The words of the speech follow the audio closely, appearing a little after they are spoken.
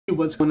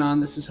what's going on?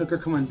 This is Hooker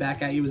coming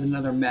back at you with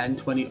another Madden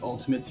 20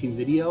 Ultimate Team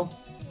video.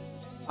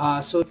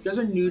 So if you guys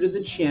are new to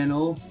the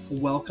channel,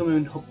 welcome,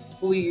 and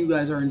hopefully you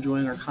guys are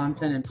enjoying our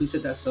content, and please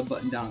hit that sub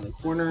button down in the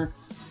corner.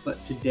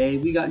 But today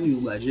we got new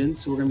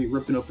Legends, so we're going to be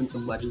ripping open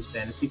some Legends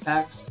fantasy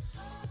packs.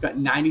 We've got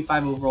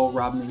 95 overall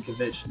Rob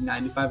Ninkovich,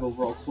 95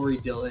 overall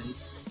Dillon,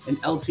 and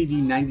LTD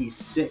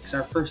 96,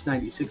 our first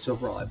 96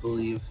 overall I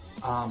believe,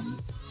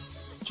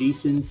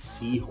 Jason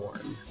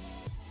Sehorn.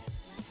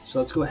 So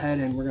let's go ahead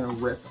and we're going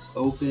to rip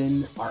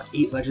open our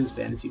 8 Legends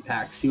Fantasy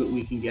packs, see what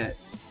we can get.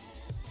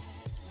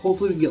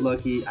 Hopefully we can get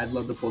lucky. I'd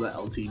love to pull that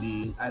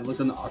LTD. I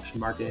looked on the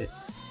auction market.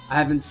 I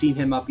haven't seen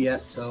him up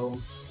yet, so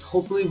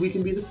hopefully we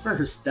can be the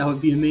first. That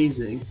would be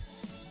amazing.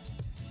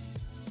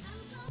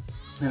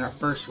 And our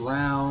first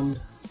round,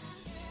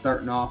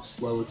 starting off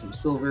slow with some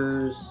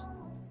silvers.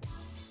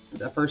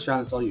 That first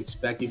round, it's all you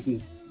expect. You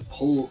can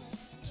pull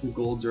some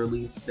golds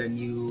early, then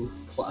you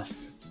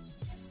plus,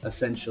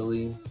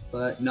 essentially.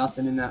 But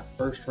nothing in that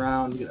first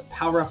round. We get a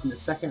power up in the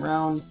second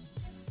round.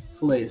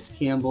 Calais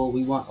Campbell.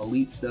 We want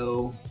elites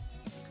though.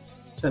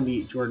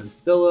 78 Jordan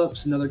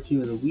Phillips, another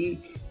team of the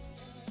week.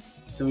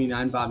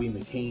 79 Bobby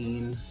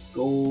McCain.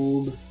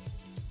 Gold,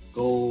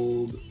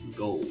 gold,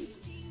 gold.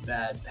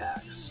 Bad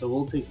packs. So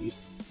we'll take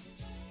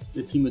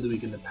the team of the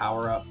week in the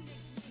power up.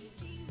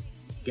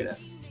 Get a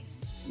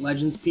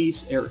Legends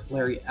piece,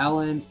 Larry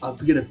Allen.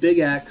 We get a Big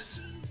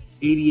X,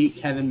 88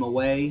 Kevin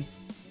Maway.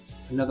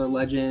 Another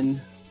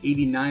legend,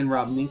 89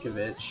 Rob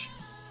Ninkovich,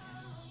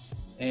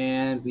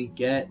 and we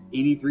get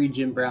 83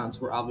 Jim Brown, so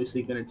we're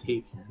obviously going to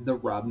take the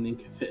Rob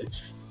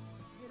Ninkovich.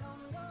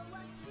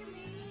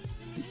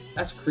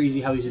 That's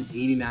crazy how he's an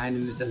 89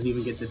 and it doesn't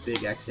even get the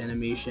Big X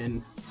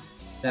animation.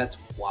 That's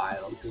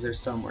wild, because there's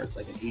somewhere it's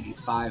like an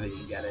 85 and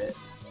you get it.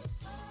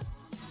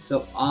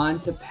 So on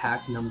to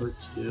pack number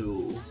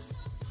 2.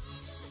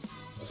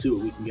 Let's see what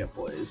we can get,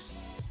 boys.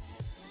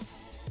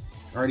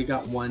 Already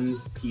got one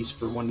piece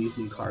for one of these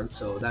new cards,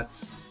 so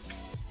it's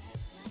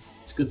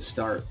a good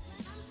start.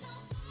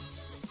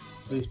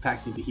 These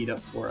packs need to heat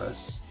up for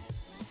us.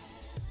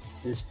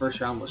 This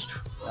first round was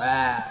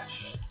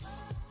trash.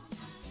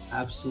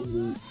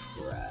 Absolute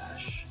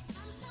trash.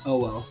 Oh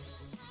well.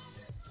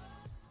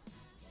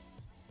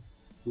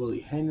 Willie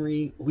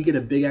Henry. We get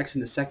a Big X in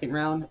the second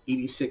round.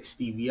 86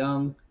 Steve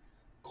Young.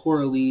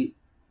 Coralie.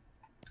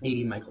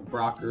 80 Michael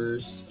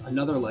Brockers.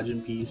 Another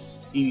legend piece.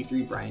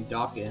 83 Brian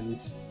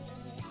Dawkins.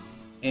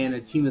 And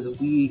a team of the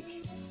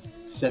week,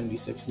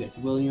 76 Nick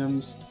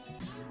Williams.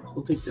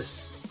 We'll take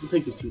this. We'll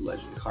take the 2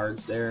 legend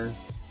cards there.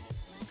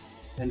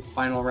 And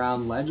final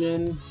round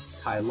legend,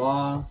 Ty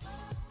Law,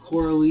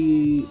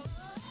 Coralie,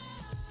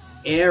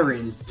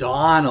 Aaron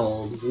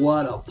Donald.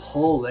 What a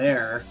pull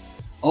there!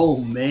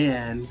 Oh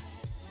man,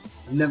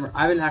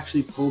 I haven't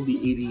actually pulled the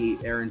 88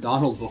 Aaron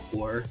Donald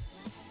before.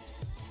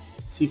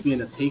 Let's see if we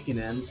end up taking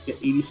him. Get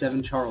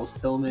 87 Charles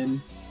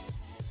Tillman,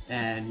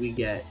 and we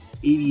get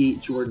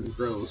 88 Jordan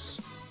Gross.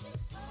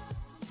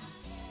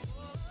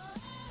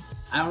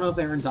 I don't know if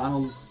Aaron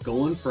Donald's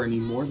going for any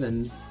more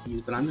than these,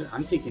 but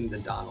I'm taking the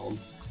Donald.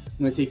 I'm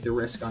going to take the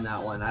risk on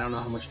that one. I don't know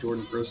how much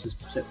Jordan Gross's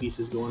set piece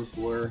is going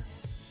for.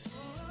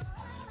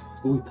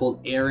 But we pulled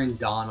Aaron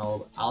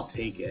Donald. I'll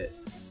take it.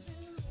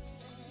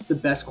 It's the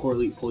best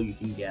correlate pull you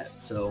can get,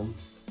 so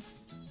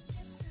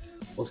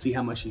we'll see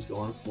how much he's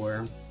going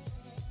for.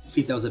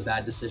 See if that was a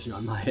bad decision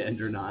on my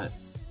end or not.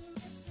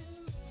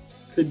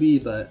 Could be,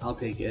 but I'll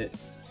take it.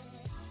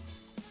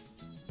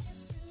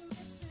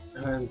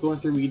 I'm going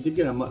through, we did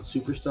get a Mutt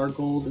Superstar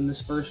Gold in this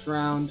first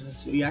round,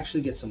 so we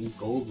actually get some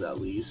golds at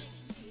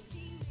least.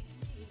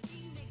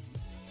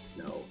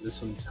 No,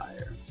 this one's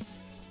higher.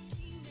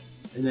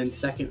 And then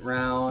second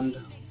round,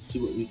 let's see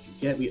what we can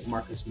get. We get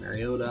Marcus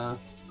Mariota,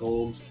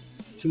 golds.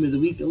 Team of the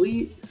week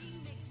elite?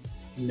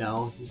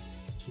 No.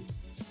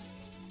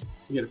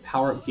 We get a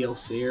power up Gale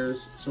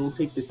Sayers, so we'll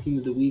take the team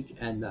of the week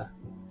and the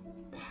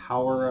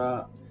power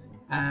up.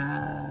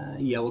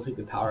 Yeah, we'll take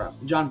the power up.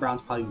 John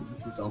Brown's probably,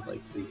 we can sell him for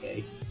like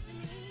 3K.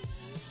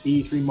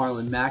 83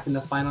 Marlon Mack in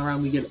the final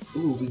round. We get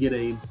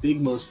a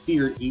big most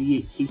feared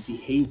 88 Casey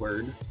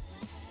Hayward.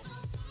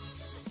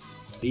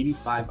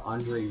 85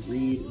 Andre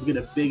Reed. We get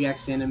a Big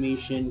X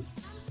animation.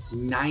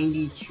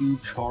 92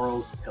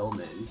 Charles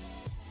Tillman.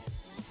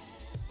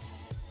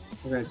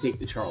 We're gonna take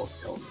the Charles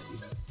Tillman.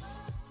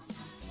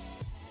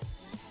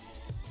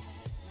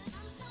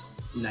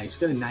 Nice,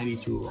 got a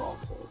 92 overall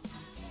pull.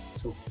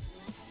 So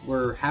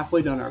we're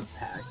halfway done our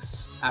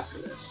packs after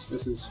this.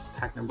 This is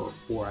pack number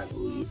 4, I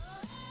believe.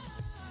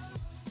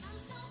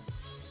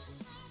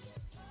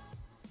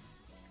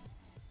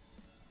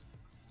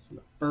 So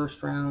the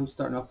first round,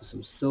 starting off with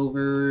some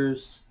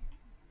silvers.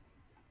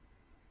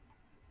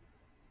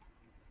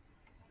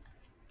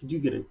 Could you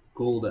get a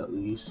gold at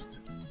least?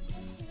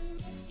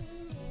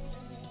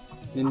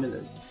 Into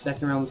the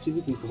second round, let's see if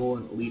we can pull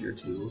an elite or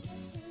 2.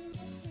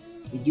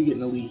 We do get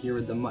an elite here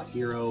with the Mutt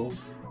Hero.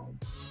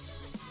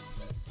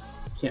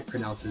 Can't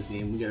pronounce his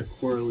name. We get a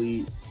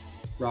Coralie,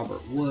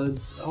 Robert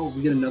Woods. Oh,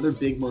 we get another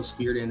big most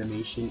feared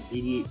animation,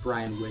 88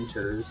 Brian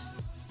Winters.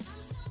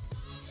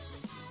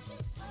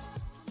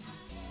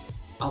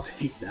 I'll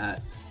take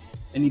that.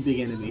 Any big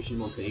animation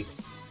we'll take.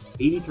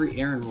 83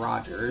 Aaron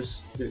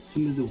Rodgers, their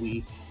team of the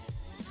week.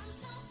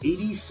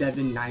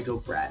 87 Nigel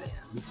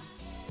Bradham.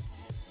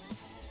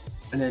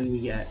 And then we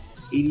get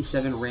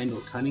 87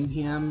 Randall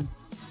Cunningham.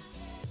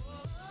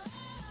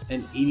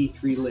 And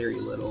 83 Larry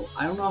Little.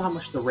 I don't know how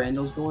much the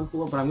Randall's going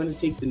for, but I'm going to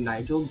take the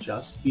Nigel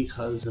just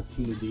because of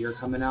Team of the Year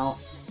coming out.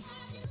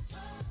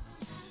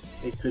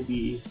 It could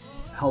be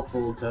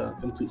helpful to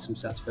complete some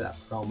sets for that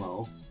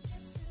promo.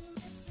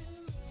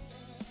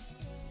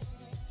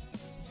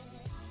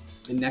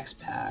 The next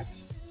pack.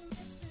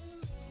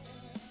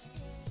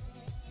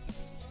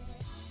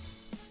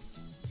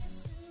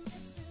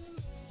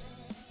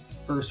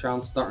 First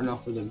round starting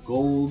off with a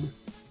gold.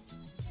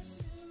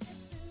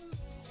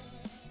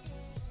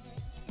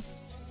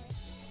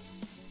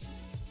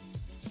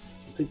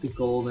 We'll take the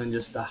gold and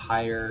just the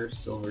higher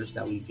silvers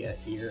that we get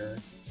here.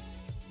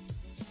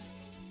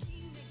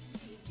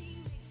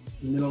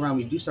 In the middle round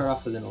we do start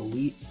off with an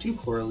elite, 2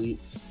 core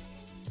elites,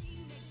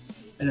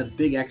 and a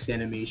big X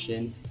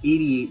animation.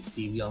 88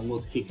 Steve Young,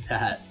 we'll take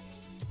that.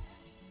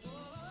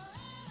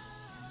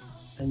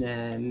 And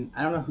then,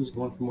 I don't know who's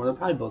going for more, they're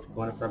probably both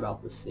going for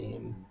about the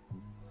same.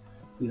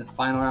 In the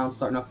final round,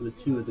 starting off with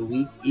the team of the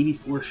week,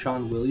 84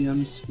 Sean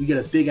Williams. We get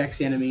a big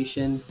X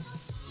animation.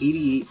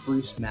 88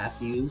 Bruce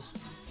Matthews.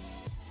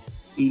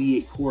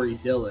 88 Corey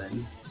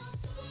Dillon.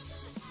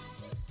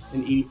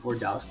 And 84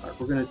 Dallas Clark.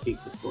 We're going to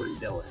take the Corey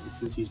Dillon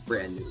since he's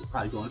brand new.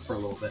 Probably going for a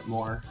little bit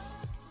more.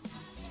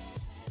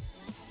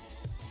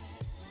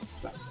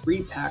 Got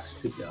 3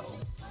 packs to go.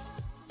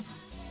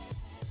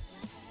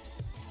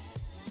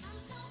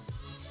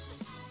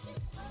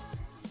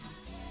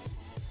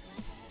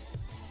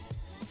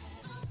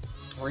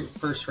 Alright,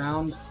 first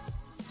round.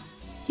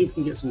 See if we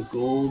can get some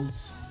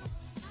golds.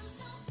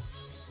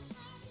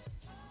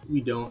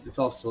 We don't. It's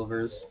all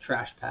silvers.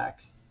 Trash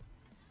pack.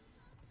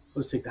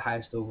 Let's take the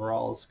highest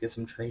overalls. Get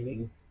some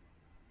training.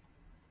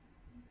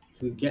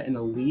 Can we get an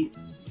elite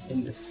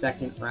in the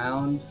second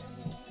round?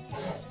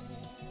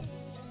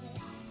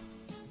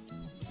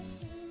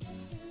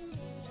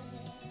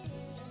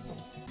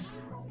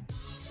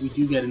 We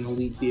do get an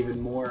elite David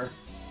Moore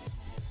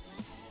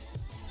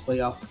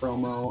playoff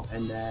promo,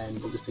 and then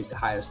we'll just take the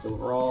highest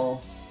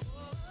overall.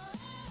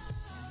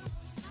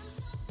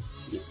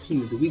 We get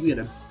team of the week. We get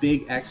a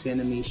big X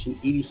animation.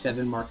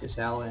 87 Marcus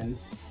Allen.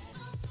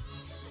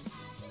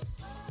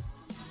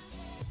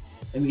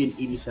 And we get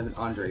an 87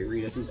 Andre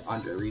Reed. I think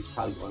Andre Reed's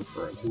probably going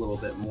for a little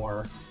bit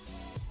more.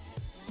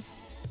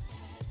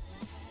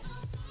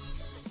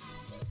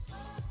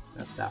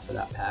 That's that for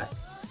that pack.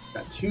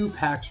 Got 2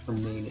 packs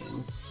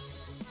remaining.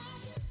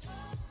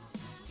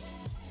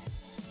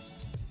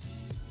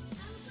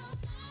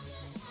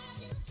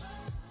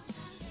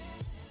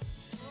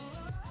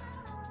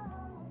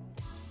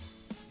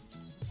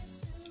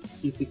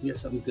 See if we can get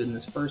something good in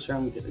this first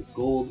round. We get a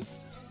gold.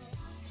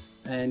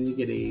 And you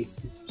get a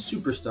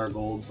superstar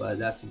gold, but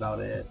that's about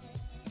it.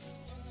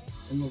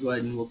 And we'll go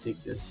ahead and we'll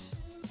take this.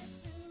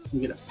 We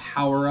get a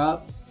power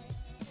up.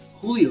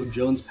 Julio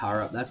Jones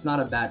power up. That's not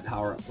a bad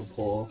power up to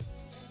pull.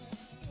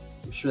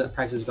 I'm sure that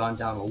price has gone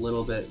down a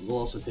little bit. We'll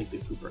also take the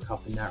Cooper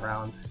Cup in that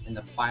round. In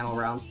the final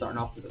round, starting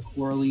off with a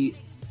core elite.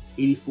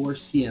 84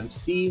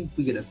 CMC.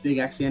 We get a big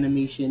X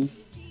animation.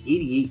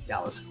 88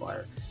 Dallas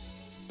Clark.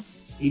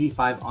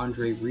 85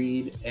 Andre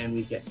Reed, and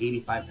we get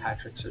 85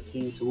 Patrick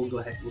Surtain. So we'll go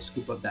ahead and we'll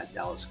scoop up that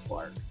Dallas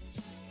Clark.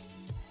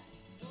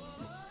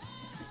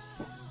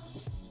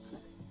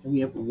 And we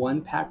have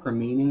 1 pack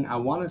remaining. I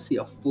want to see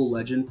a full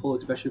legend pull,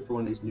 especially for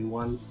one of these new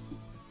ones.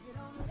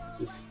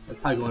 They're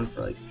probably going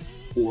for like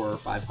 400,000 or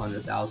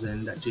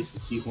 500,000. That Jason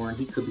Sehorn,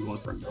 he could be going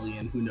for $1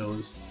 million. Who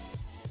knows?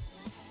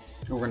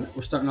 And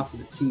we're starting off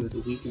with the team of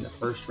the week in the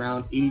first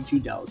round. 82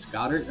 Dallas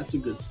Goedert. That's a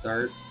good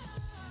start.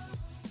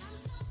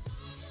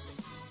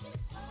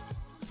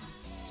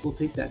 We'll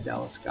take that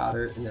Dallas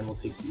Goedert, and then we'll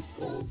take these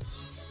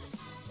golds.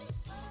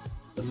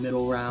 The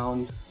middle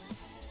round,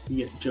 we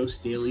get Joe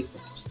Staley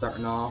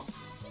starting off.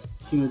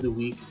 Team of the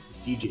week,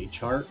 DJ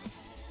Chark.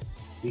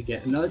 We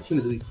get another team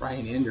of the week,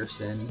 Brian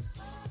Anderson.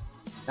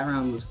 That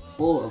round was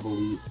full of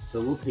elites, so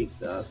we'll take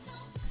the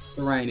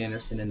Ryan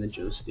Anderson and the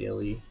Joe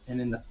Staley. And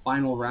in the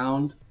final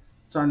round,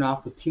 starting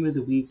off with team of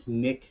the week,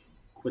 Nick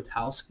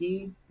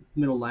Kwiatkowski,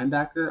 middle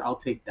linebacker. I'll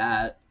take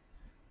that.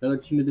 Another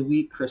team of the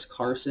week, Chris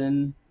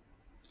Carson.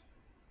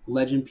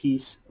 Legend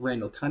piece,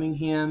 Randall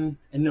Cunningham,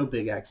 and no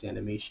big X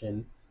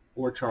animation,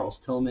 or Charles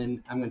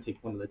Tillman. I'm going to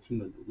take one of the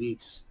team of the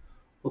weeks.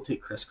 We'll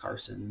take Chris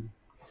Carson.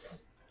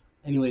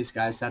 Anyways,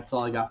 guys, that's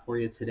all I got for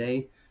you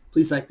today.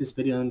 Please like this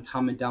video and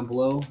comment down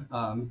below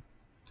if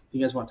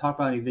you guys want to talk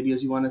about any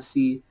videos you want to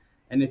see.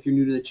 And if you're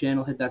new to the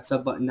channel, hit that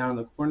sub button down in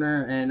the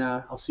corner, and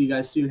I'll see you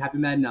guys soon. Happy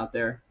Madden out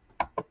there.